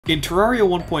In Terraria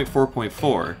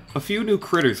 1.4.4, a few new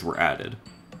critters were added.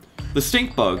 The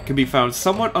stink bug can be found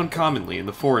somewhat uncommonly in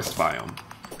the forest biome.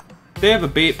 They have a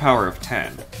bait power of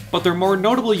 10, but their more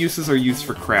notable uses are used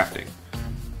for crafting.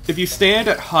 If you stand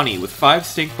at honey with 5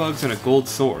 stink bugs and a gold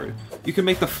sword, you can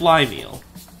make the fly meal.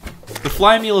 The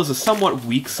fly meal is a somewhat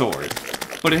weak sword,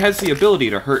 but it has the ability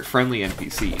to hurt friendly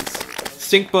NPCs.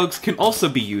 Stink bugs can also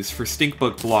be used for stink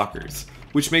bug blockers,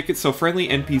 which make it so friendly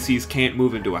NPCs can't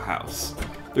move into a house.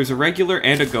 There's a regular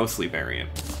and a ghostly variant,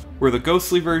 where the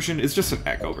ghostly version is just an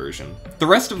echo version. The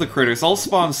rest of the critters all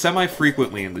spawn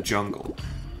semi-frequently in the jungle.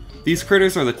 These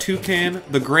critters are the toucan,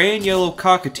 the grey and yellow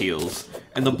cockatiels,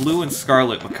 and the blue and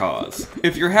scarlet macaws.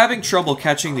 If you're having trouble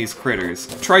catching these critters,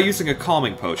 try using a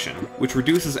calming potion, which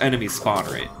reduces enemy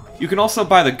spawn rate. You can also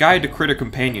buy the Guide to Critter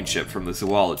Companionship from the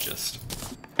Zoologist.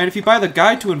 And if you buy the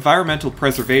Guide to Environmental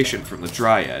Preservation from the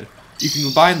Dryad, you can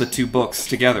combine the two books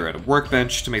together at a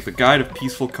workbench to make the Guide of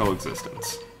Peaceful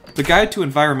Coexistence. The Guide to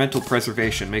Environmental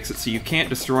Preservation makes it so you can't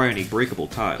destroy any breakable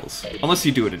tiles, unless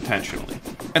you do it intentionally.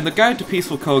 And the Guide to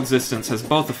Peaceful Coexistence has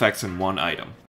both effects in one item.